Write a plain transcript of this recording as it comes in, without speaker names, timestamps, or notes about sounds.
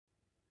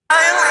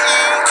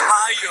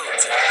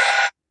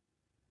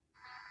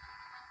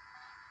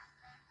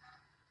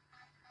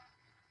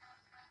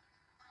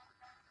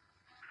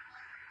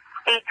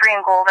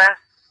Golden.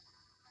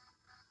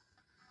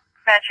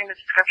 Matching the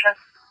description.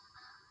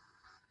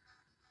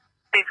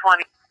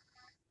 C20.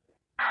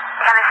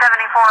 County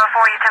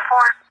 7404, you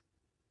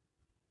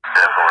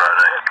 10-4. 10-4,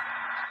 right.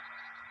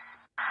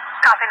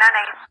 Copy, no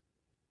need.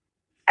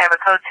 I have a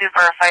code 2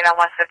 for a fight on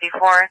West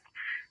 54th.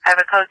 I have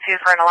a code 2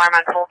 for an alarm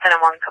on Fulton and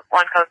one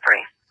code 3.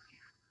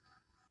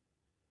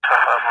 605.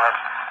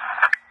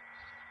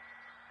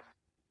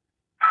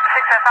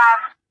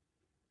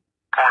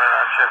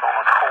 29 check on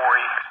a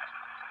Corey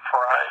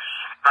Price,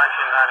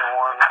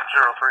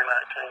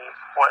 1991-0319,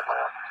 white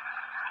male.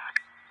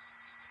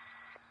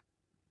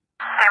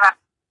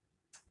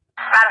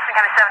 Madison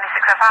County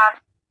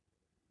 7605.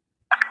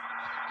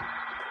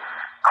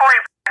 Corey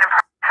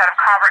Price out of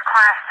Colbert,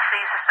 Class C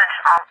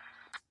suspension on.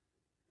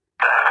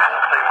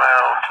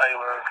 Female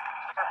Taylor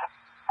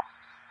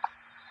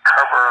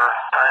Kerber,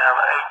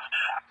 Diane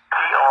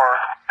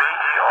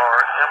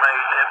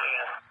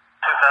H-E-R-B-E-R-M-A-N-N,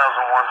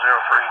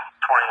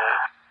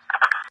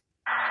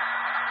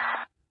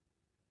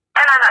 2001-0328.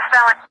 10-9, that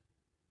spelling.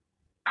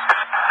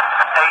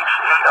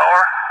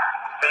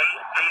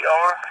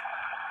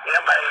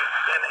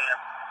 H-E-R-B-E-R-M-A-N-N.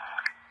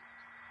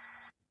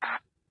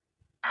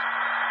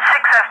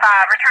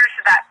 605, returns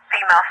to that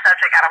female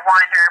subject out of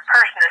Winder.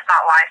 Person is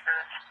not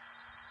licensed.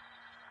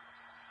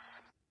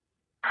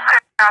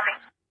 Copy.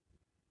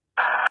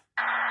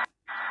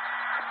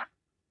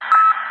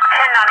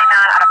 1099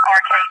 out of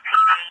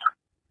RKPD.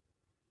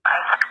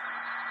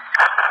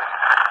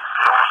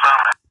 Your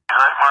son is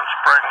 8 months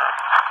pregnant.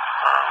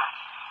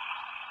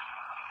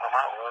 I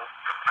might was.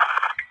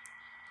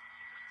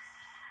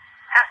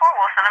 10-4,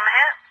 we'll send him a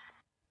hit.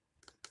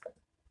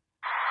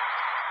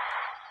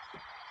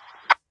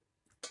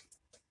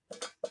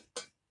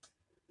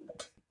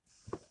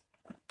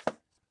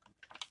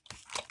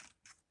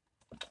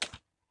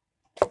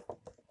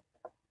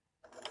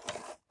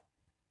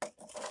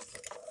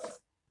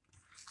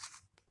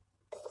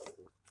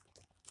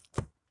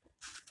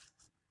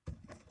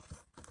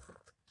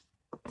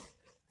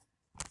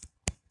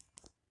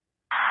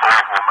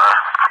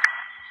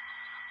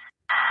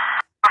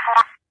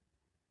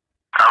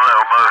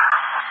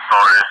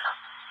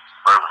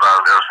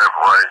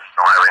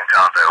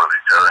 Contact with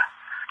each other.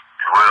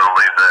 You will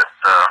leave that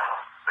the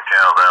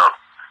cows out.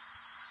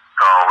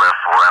 Call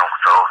left 4 animal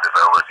control if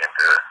they'll look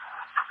into it.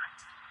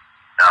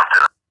 I'm to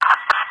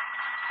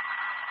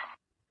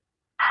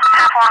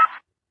 10-4.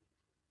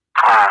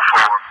 25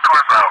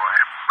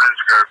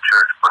 Bridge Grove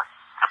Church.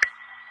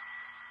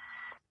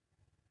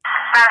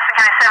 Madison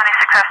County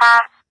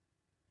 7605.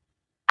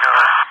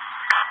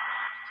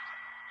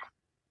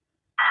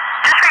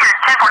 Just for your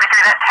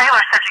 1043, that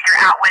Taylor subject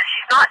you're out with,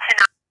 she's not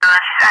 1099.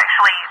 She's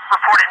actually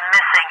reported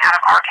missing out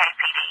of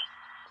RKPD.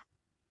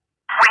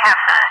 We have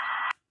none.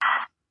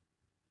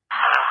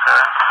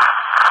 Okay.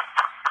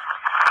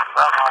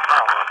 That's on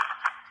that one.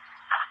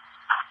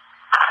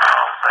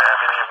 If they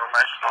have any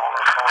information on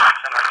her phone,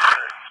 send her to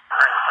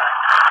or anything.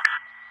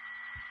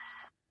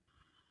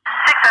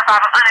 605,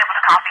 I'm unable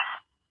to copy.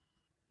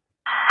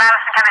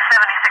 Madison County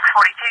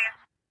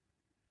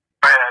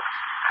 7642. Red.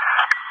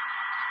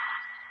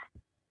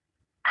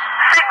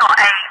 Signal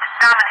 8,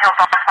 Diamond Hill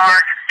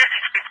Ballpark,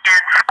 5210,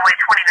 Highway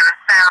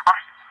 29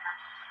 South.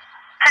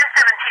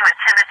 1017 with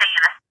Timothy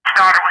and his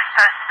daughter was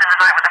supposed to spend the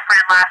night with a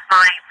friend last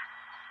night.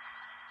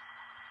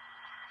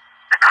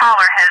 The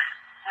caller has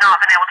not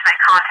been able to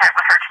make contact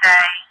with her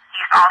today.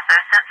 He's also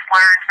since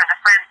learned from the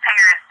friend's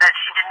parents that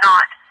she did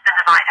not spend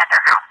the night at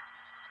their house.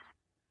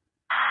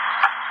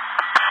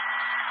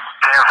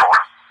 10-4.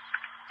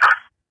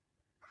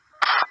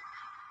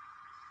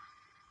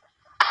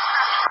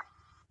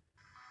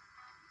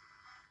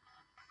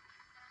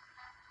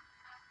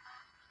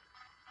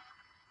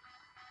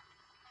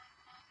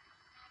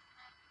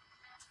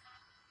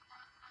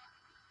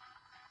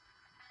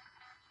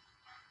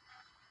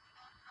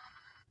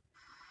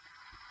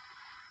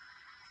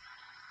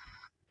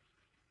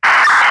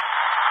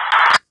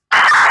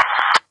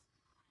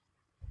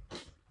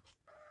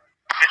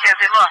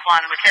 Mackenzie, North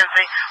Line,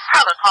 Mackenzie.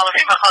 Probably call her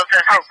because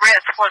her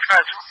red sports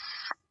cars.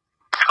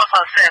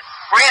 Because said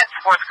red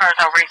sports cars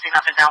are racing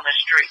up and down the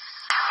street.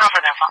 Not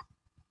for their fault.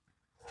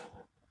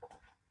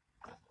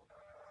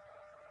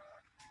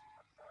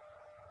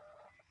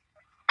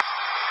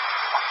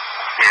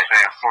 Yes,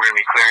 ma'am. We're going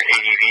to be clearing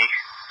ADV.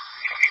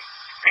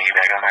 Bring you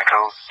back on that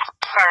code.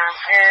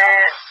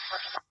 Perfect.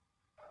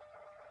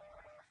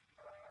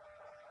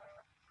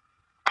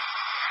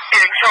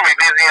 Yeah, you saw me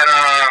busy in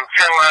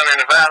Carolina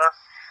and Nevada.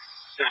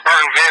 This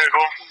burning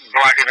vehicle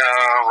blocking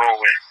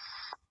roadway.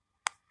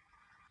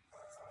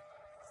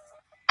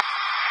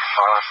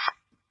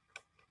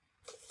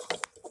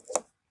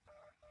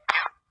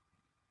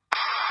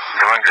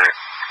 Doing good.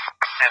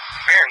 That's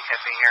very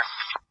heavy here.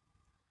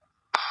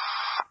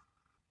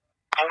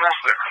 Almost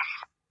there.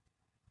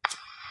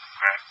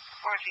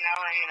 Where's the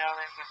hour? You know,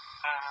 there's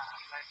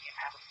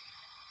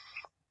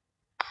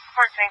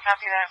 14,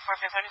 copy that,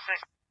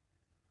 1436.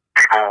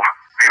 People,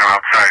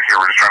 outside here,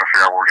 we're just trying to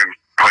figure out where we're going to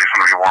place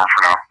some of the alarm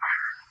for now.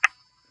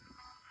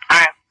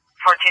 Alright,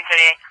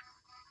 1438.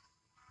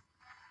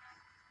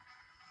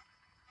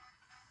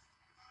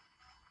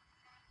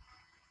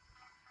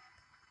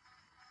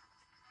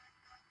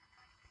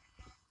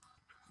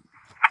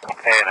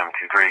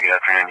 2-3, good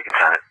afternoon, you can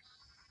sign it.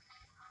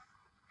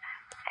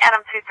 Adam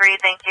 2-3,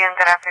 thank you and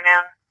good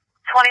afternoon.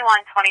 2126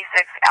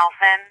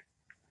 Alphen.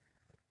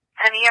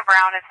 Tania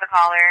Brown is the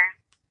caller.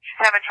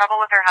 She's having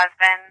trouble with her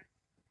husband.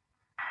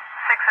 605,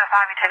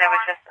 and it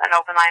was just an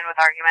open line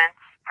with arguments.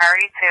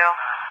 Priority 2,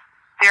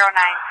 0929.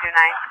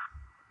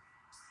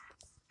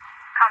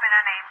 Copy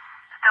that name.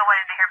 Still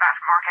waiting to hear back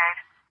from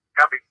Arcade.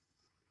 Copy.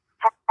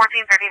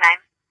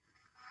 1439.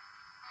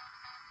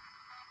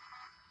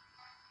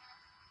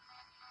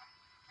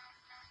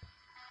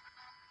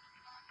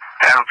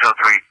 Adam 2-3.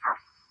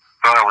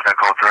 Go ahead with that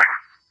call, sir.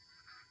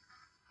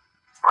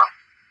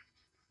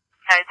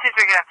 Hi, 2-3,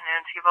 good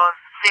afternoon to you both.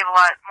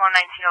 Save-A-Lot,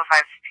 11905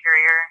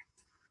 Superior.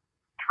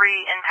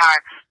 3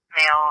 intox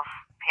males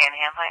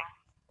panhandling.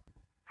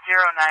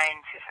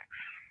 0926.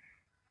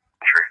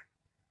 Sure.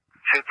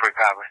 2-3,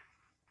 copy.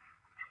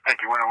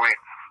 Thank you, wanna wait?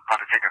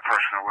 About to take it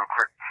personal real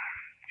quick.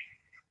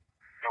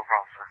 No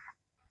problem, sir.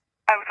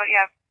 But you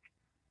have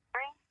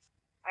 3?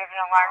 We have an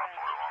alarm in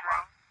this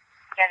room.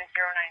 That is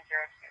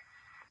 0906.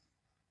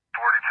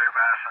 42,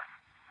 Madison.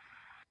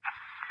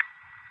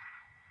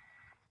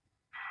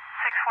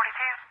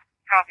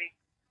 642. Copy.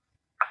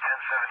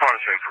 10-7.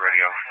 Florida Straight for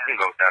radio. You can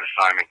go with that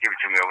assignment. Give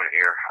it to me over the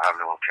air. I'll have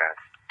a little chat.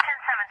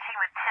 1017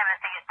 with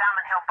Timothy at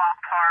Diamond Hill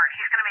Ballpark.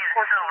 He's going to be in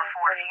the Silver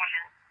Ford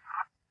Fusion.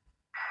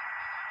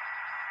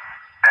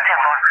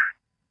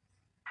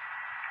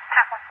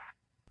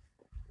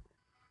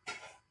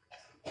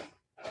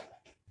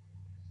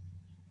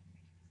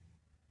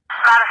 10-4.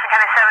 Madison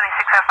County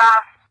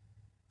 7605.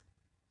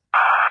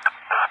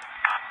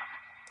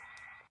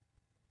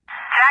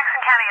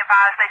 Jackson County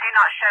advised they do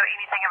not show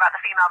anything about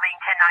the female being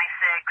 1096.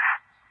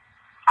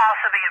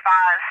 Also be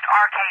advised,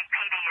 Arcade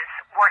PD is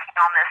working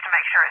on this to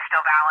make sure it's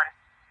still valid.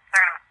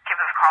 They're going to give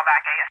us a call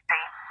back ASP.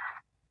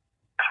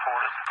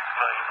 Forwarded.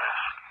 Value miss.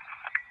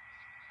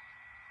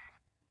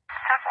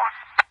 10-4.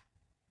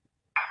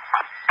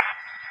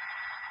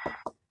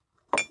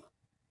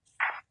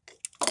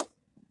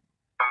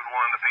 Code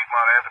 1 to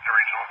Piedmont Avenue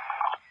Regional.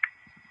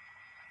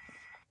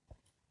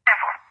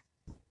 10-4.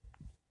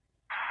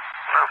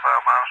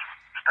 5 miles.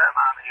 Stand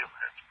by the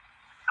unit.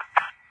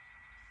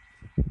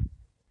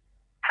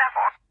 10-4.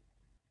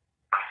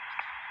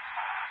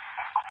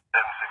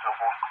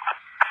 7604.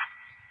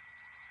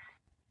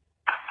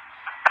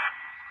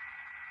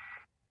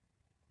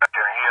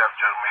 Can you have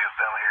Joe Mills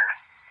down here,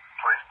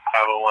 please?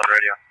 501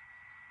 radio.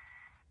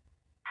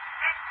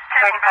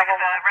 10-4 back at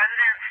the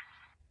residence.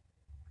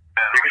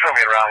 You can show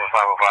me around with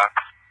 505.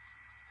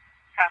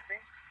 Copy. 10-4,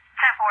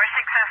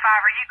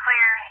 605. Are you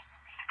clear?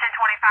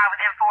 1025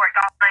 with M4 at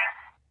Golf Lane.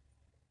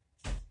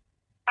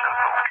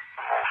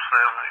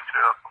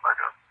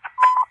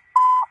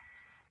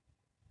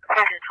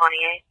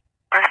 1028.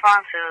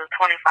 Respond to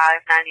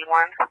 2591.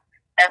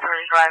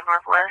 Etheridge Drive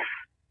Northwest.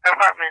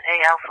 Apartment A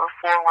Alpha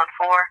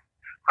 414.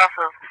 Cross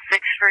of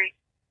 6th Street.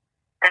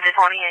 Engine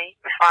 28.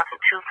 Respond to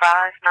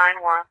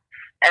 2591.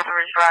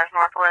 Etheridge Drive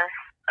Northwest.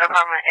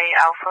 Apartment A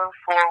Alpha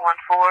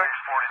 414.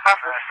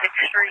 Cross of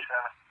 6th Street.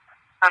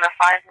 On a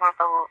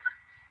 5-month-old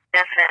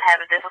infant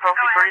having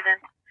difficulty breathing.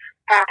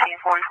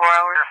 1444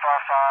 hours.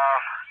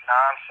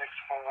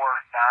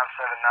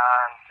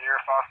 055-964-979.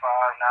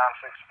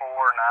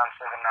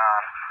 055-964-979.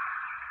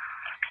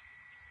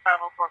 504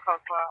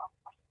 code 12.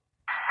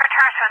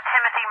 Returns to a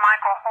Timothy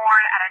Michael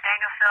Horn at a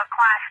Danielsville.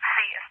 Class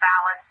C is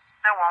valid.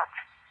 No won't.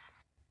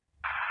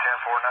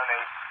 10-4, no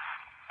need.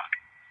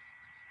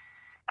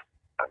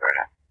 Okay.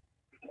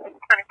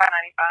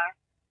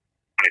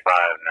 2595.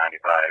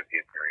 2595,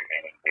 get the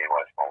remaining K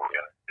West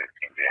Molia,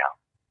 16G out.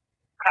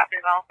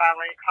 Copy of all 58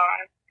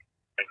 cars.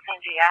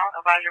 16G out.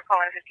 Advise your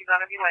caller if you're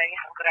going to be late.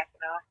 Good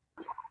afternoon.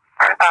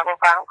 3505,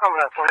 I'm coming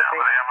up.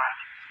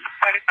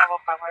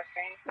 3505, West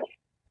Green.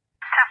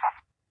 10-4.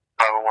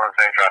 501,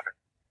 same traffic.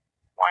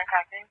 1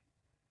 copy.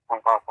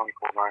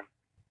 1524 9.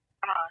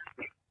 Come on.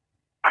 Do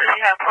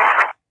you have four?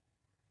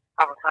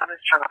 I was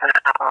just trying to figure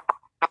out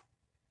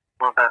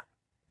what that.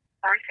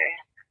 Okay.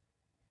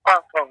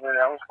 Well, probably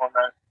I was going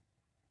back.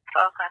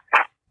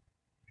 Okay.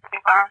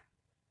 You fine?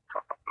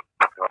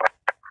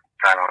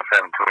 Sign on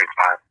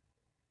 7285.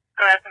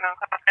 Good afternoon.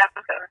 Call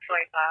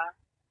 7285.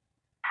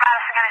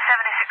 Madison County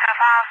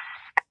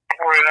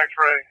 7605. 48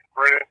 X-ray,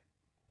 ready.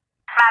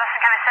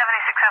 Madison County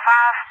 7605.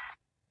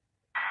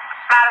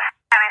 Madison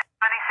County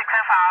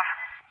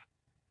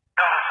 7605.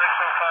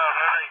 605,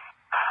 no need.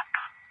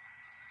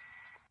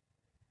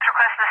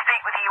 Request to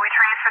speak with you. We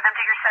transfer them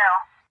to your cell.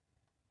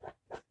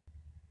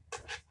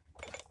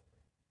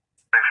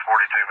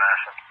 642,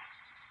 Madison.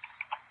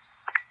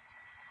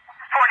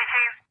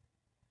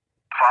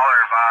 42. Father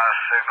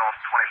advised signal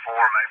 24,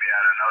 maybe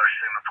at another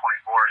signal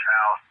 24's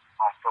house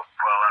on foot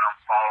 12, and I'm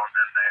following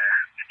them there.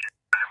 Get you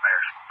in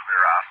there,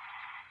 clear off.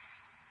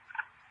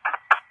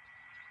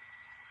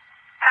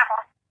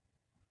 10-4.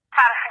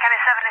 Madison County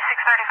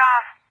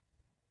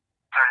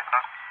 7635.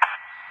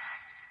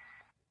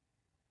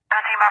 35.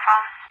 17 by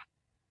phone.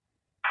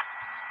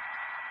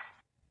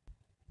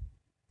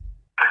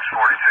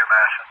 642,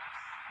 Madison.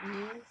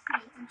 May I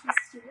be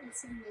interested in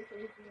some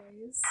liquor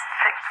boys?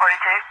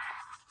 642.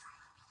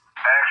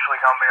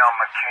 going to be on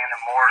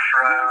McKinnon Morse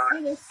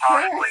Road,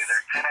 possibly Yes.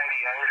 either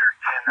 1088 or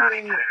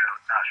 1092.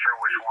 Not sure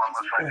which one.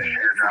 Looks like the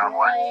shared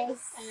driveway.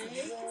 Yes.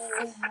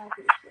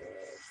 Happy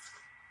Spirit.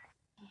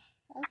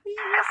 Happy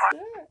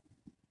Spirit.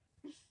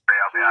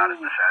 I'll be out at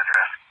this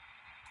address.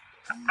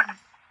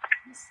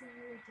 That's so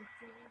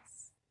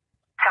ridiculous.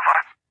 10-4.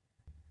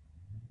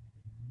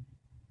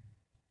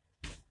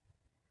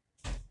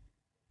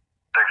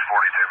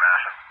 642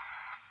 Madison.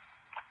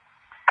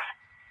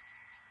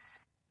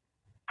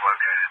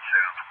 Located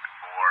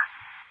 754.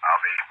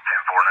 I'll be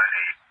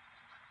 10-498.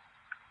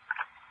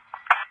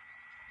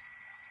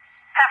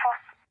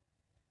 10-4.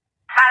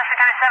 Madison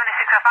County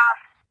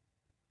 7605.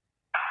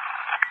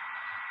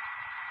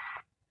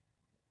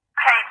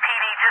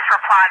 KPD just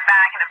replied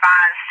back and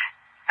advised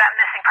that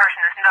missing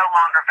person is no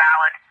longer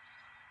valid.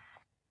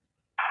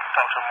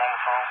 Talk to him on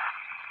the phone.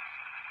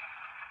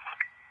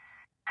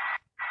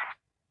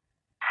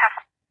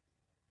 10-4.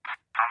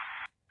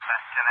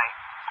 That's 10-8.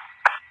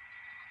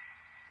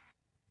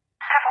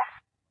 10-4.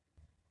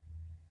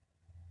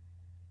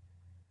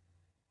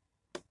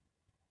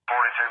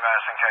 42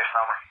 Madison case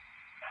number.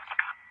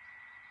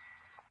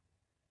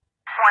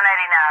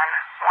 189.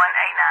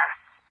 189.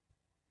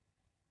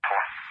 4.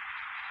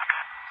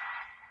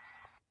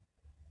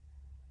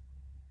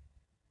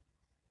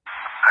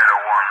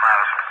 801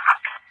 Madison.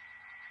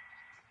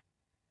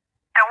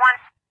 And 1.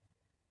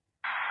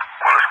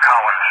 What is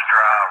Collins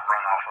Drive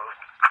run off of?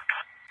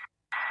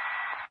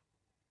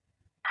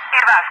 You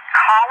advised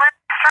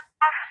Collins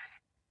Drive?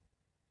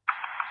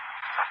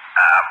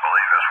 I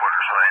believe that's what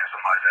they're saying.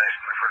 Somebody's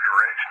asking me for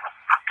direction.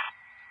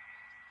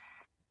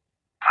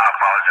 I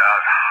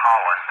apologize.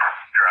 Holland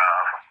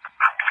Drive.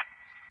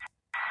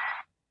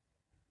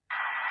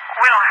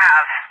 We don't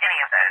have any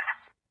of those.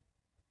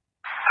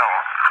 Tell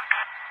them.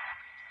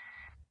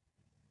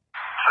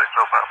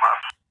 605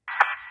 Madison.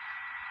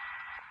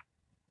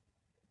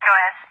 Go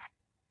ahead.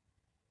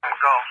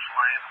 Golf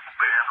Lane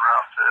being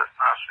route to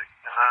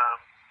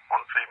 969.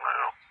 One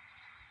female.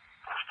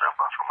 Stand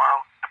by for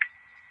mile.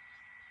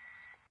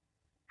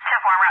 10-4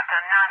 en route to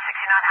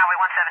 969 Highway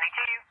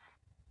 172.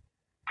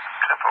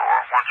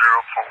 10-4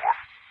 104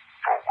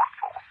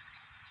 414.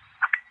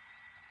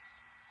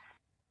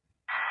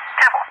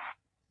 10-4.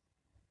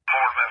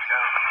 Ford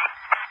Mescal.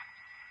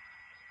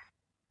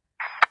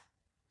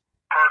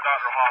 Per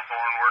Dr.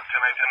 Hawthorne, work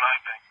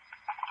 10-8-10-19.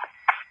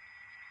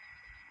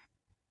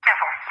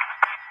 10-4.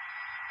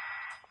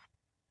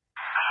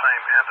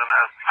 Same engine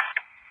as the.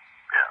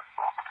 Yeah.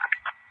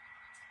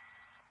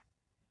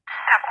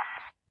 10-4.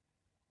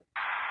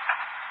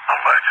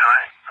 I'm back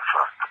tonight. That's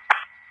right.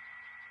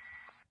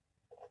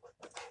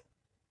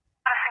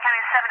 Madison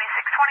County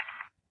 7620.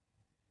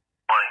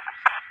 20.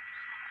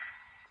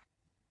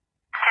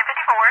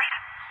 1054th,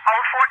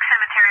 Old Fork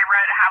Cemetery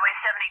Road, Highway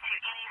 72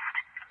 East.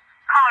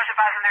 Callers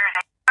advising there is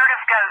a herd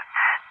of goats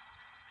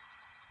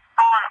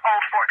on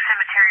Old Fork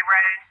Cemetery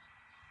Road.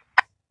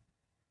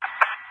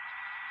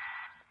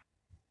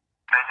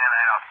 They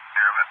didn't out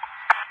care of it.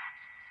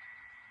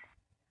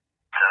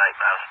 10-8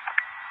 Madison.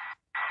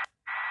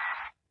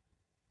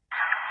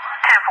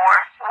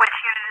 10-4. Which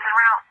unit is en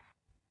route?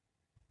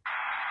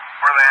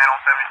 Where are they at on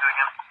 72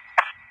 again?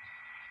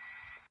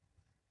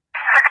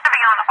 They're going to be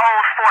on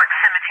Old Fork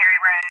Cemetery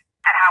Road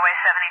at Highway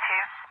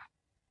 72.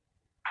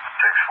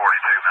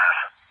 642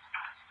 Madison.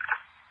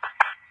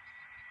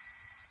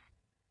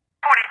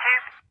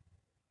 42.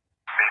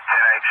 Be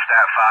 10-8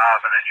 stat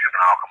 5 and a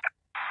juvenile complaint.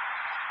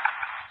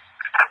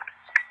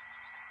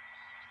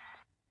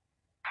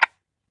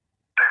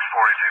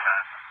 642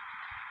 Madison.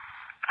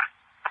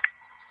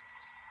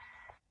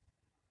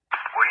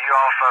 Will you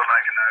also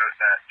make a note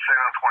that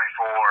signal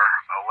 24,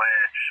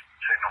 alleged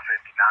signal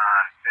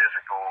 59,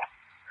 physical,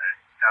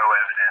 no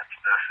evidence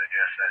to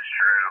suggest that's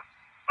true.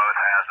 Both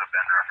halves have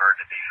been referred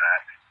to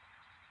defect.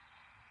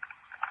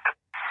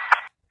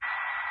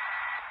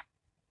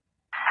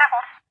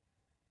 10-4.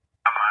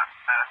 Do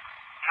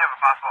you have a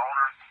possible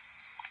owner?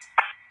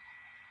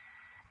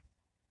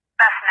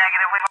 That's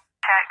negative. We've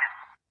already checked.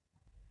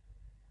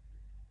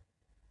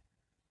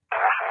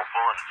 4-4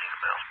 bullets, Gina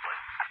Bells,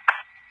 please.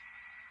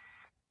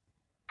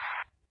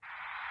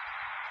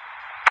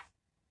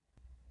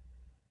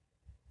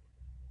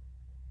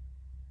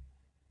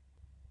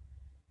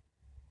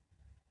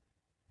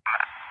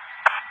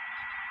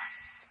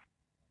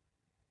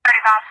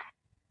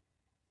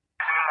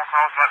 Any more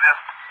calls about this?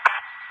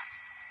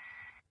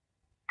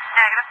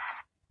 Negative.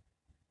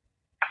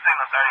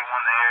 Signal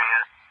 31 the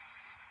area.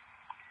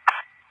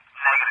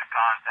 Negative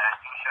contact.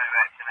 You can show me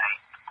back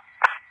tonight.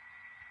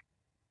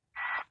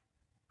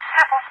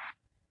 10-4.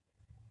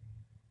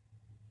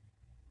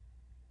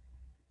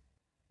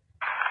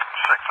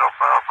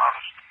 605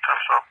 minus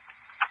 10-7.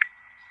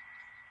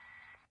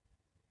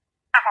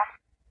 10-4.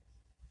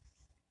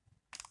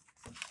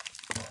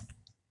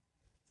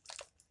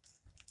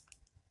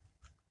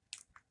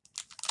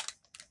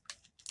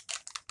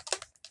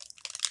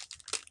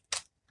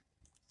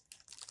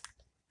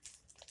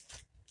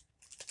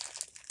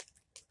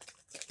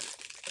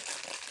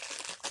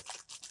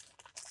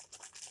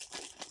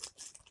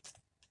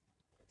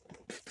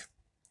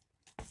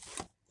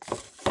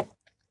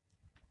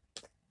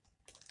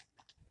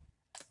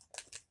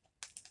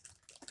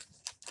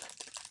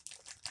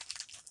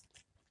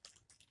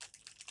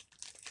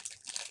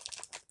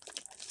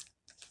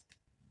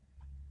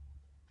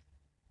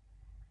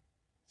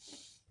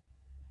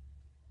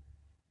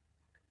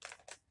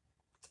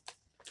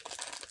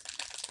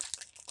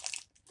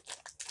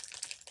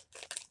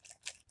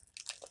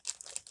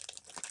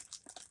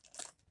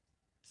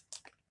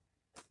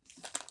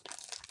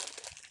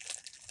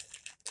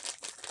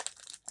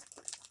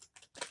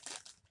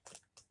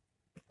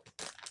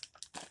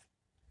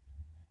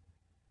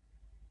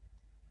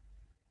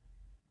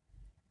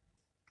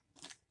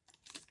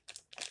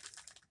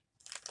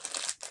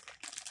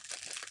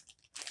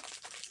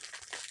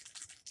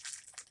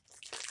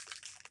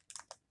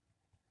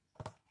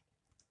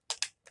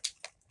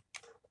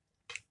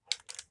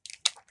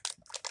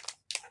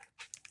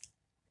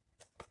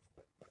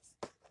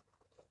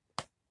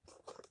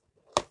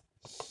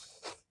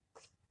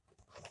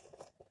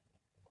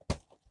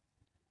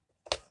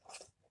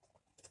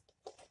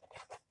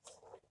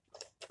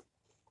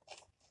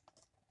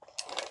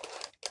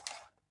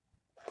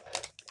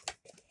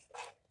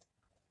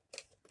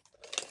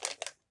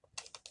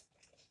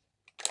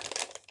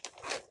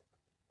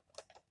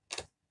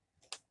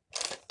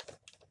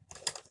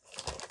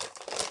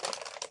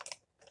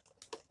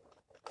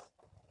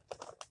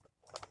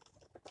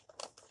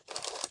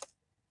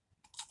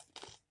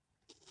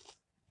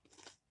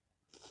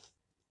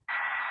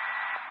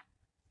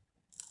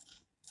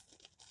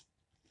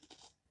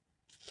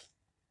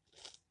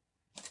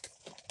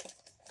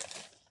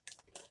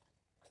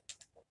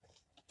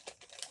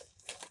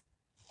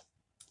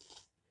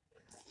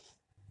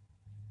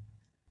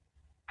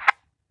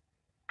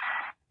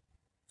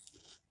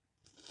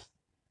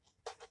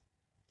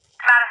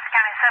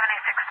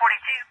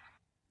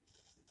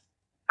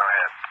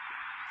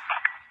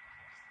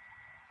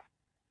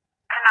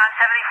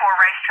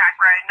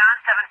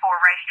 174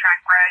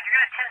 Racetrack Road. You're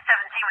going to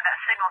 1017 with that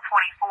signal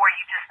 24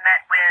 you just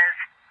met with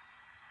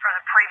for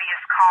the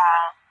previous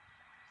call.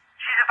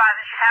 She's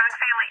advised that she's having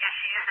family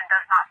issues and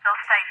does not feel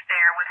safe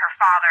there with her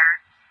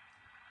father.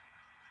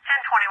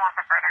 1021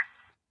 for further.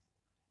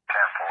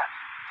 10-4.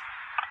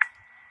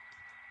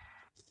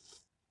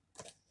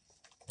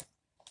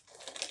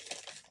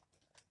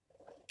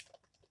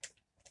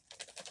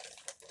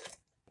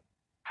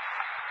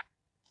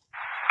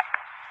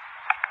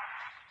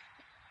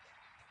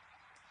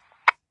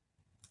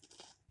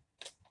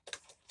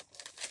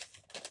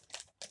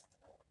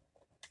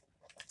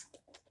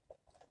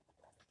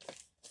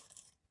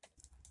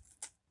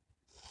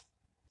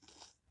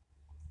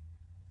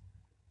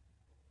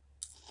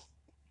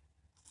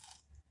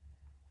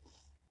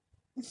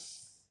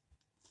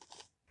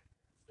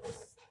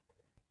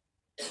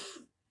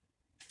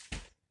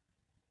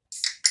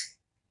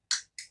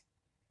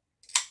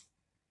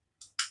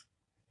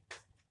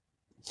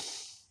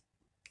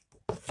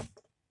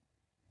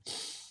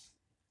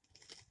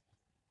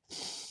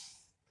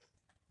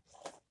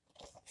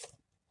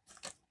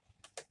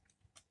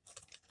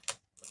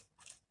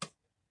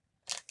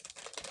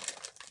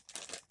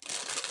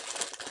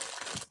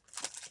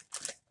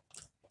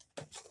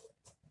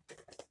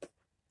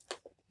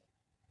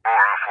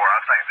 I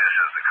think this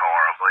is the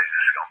car. I believe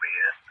this is going to be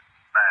it.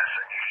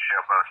 Madison, you can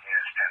show both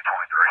units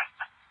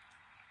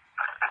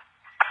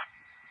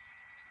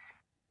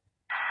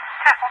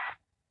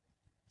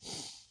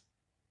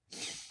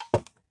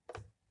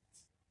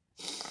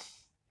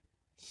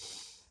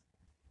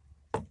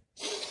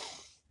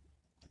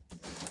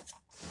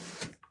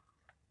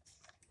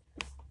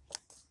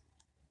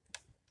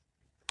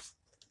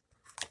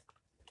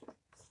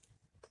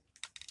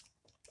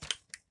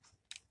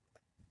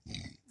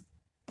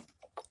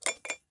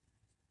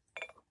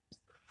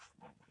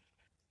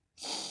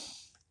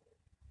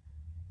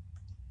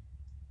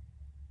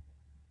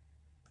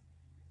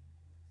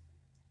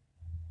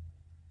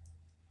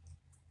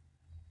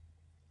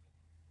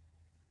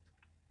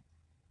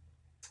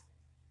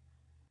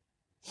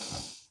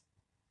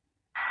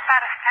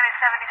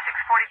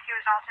 7642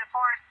 is all 10-4.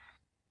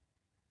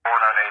 4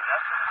 no need.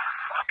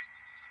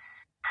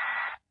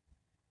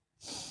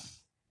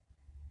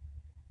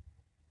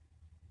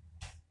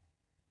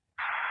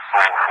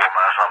 4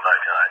 miles on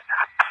back tonight.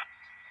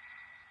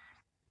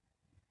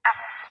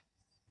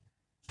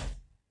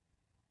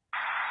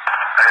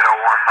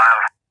 801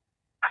 final.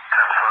 10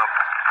 sub.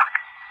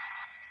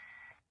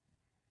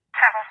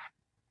 7.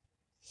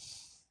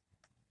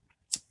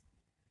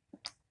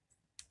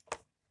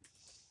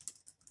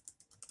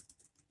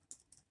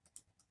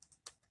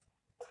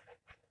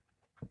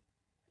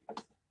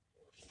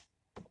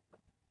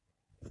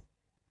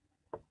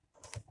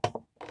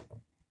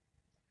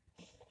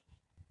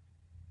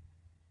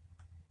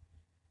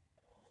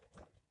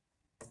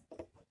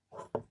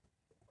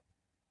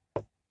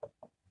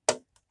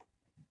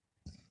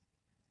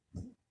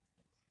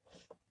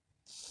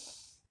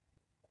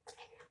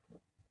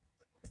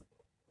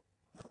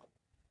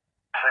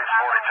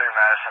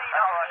 Madison.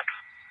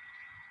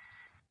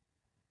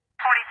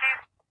 42.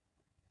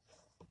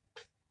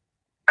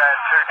 Had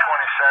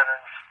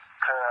 227s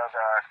to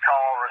the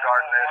call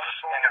regarding this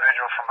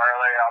individual from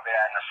earlier. I'll be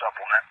adding a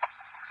supplement.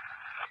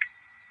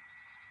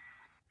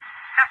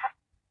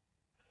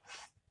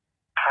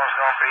 This one's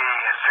going to be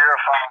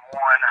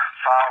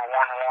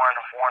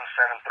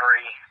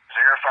 051-511-173,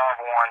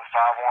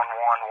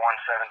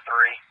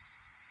 051-511-173.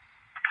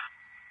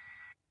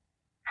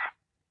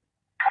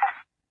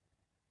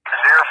 044-234-547,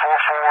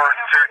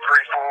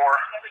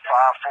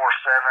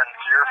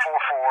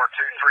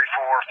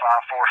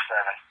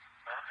 044-234-547.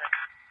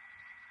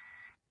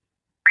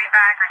 Read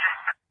back or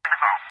just put in the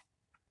call?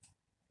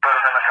 Put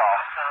them in the call.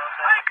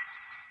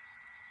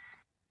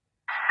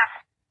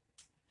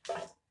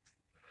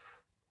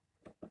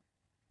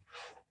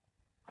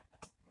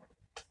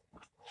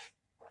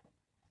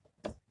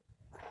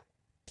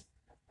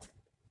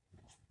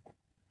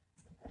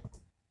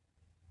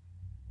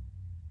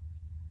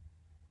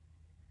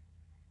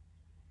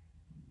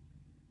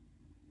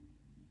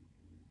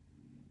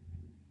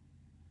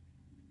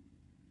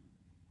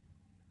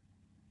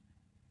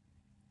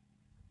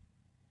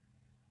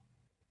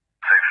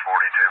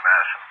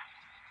 Madison.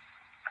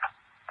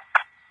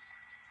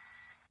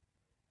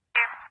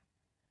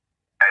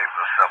 Hey,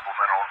 the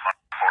supplemental on my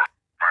report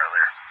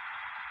earlier.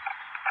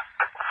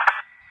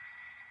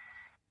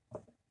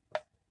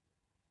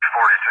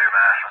 42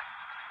 Madison.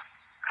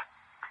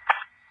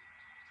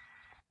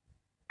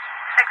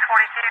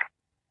 642.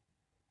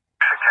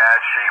 A CAD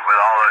sheet with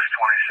all those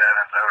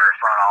 27s over to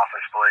front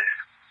office, please.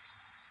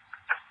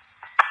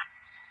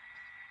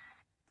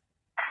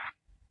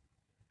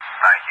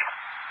 Thank you.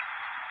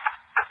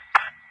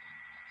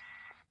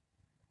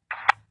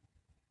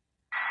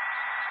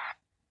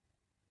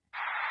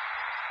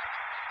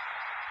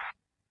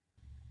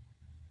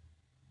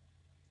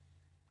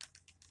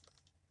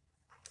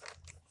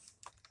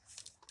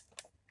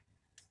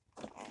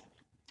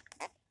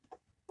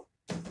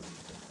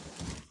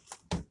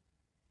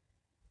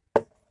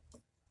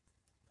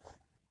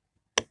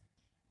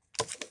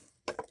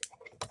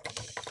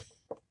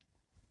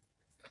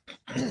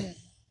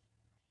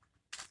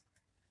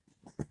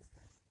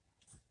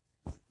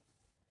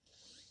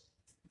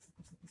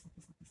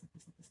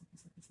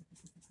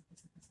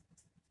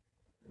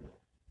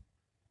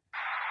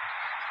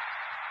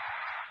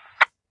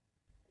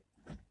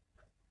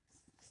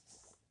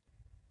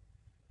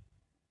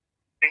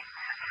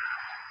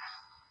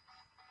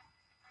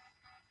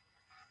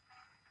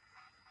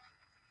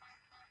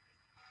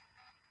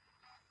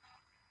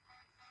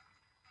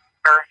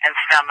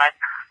 stomach,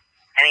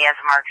 and he has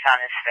marks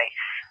on his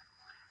face.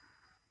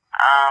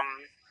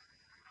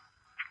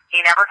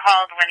 He never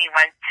called when he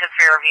went to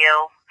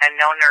Fairview, and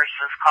no nurse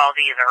was called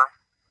either.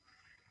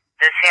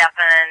 This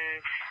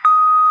happened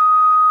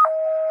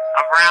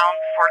around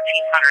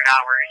 1400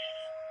 hours.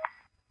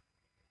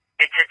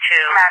 It's a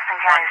 2 Madison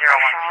County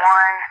Station 1,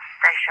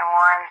 Station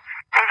 1.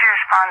 Did you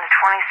respond to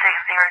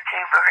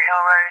 2602 Booger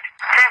Hill Road?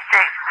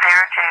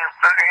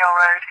 2602 Booger Hill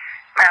Road.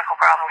 Medical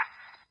problem.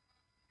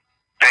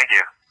 Thank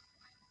you.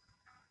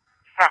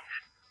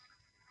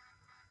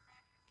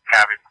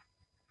 Copy.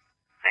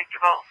 Thank you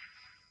both.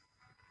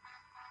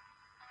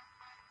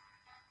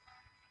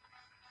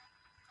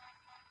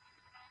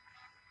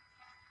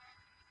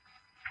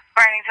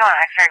 Barney, go on,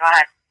 X-ray, go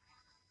ahead.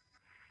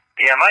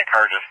 Yeah, my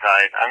car just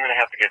died. I'm going to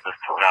have to get this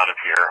towed out of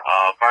here.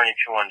 Barney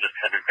 2-1 just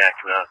headed back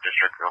to the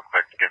district real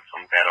quick to get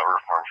some data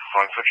reforms,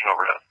 so I'm switching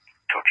over to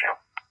tow channel.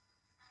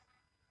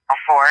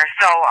 4.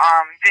 So,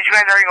 did you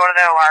guys already go to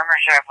the alarm, or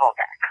should I pull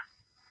it back?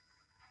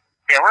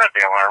 Yeah, we're at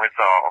the alarm. It's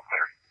all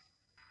clear.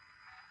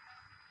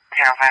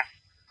 05.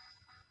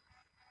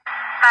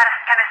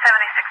 Madison County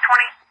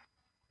 7620.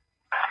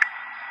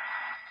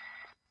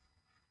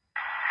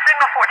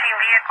 Signal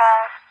 14 vehicle.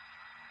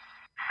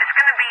 It's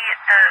going to be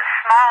the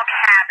small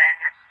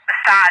cabin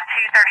beside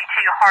 232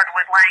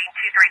 Hardwood Lane,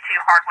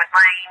 232 Hardwood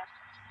Lane.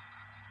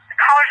 The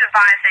caller's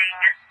advising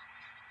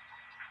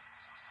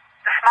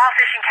the small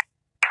fishing cabin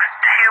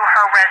to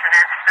her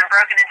residence has been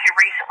broken into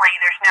recently.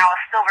 There's now a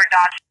silver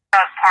Dodge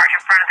truck parked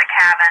in front of the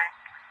cabin.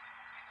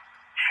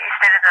 She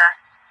stated the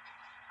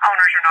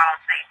owners are not on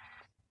scene.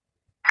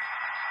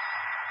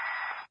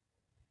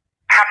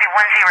 Copy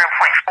 10.4.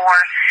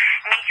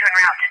 Need you en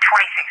route to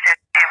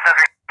 2602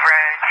 Booger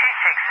Road,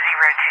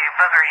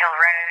 2602 Booger Hill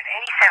Road,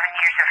 87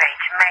 years of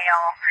age,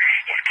 male.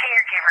 His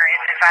caregiver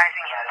is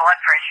advising his blood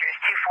pressure is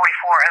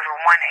 244 over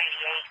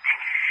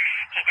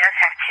 188. He does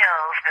have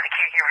chills, but the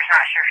caregiver is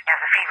not sure if he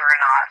has a fever or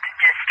not. It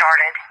just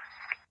started.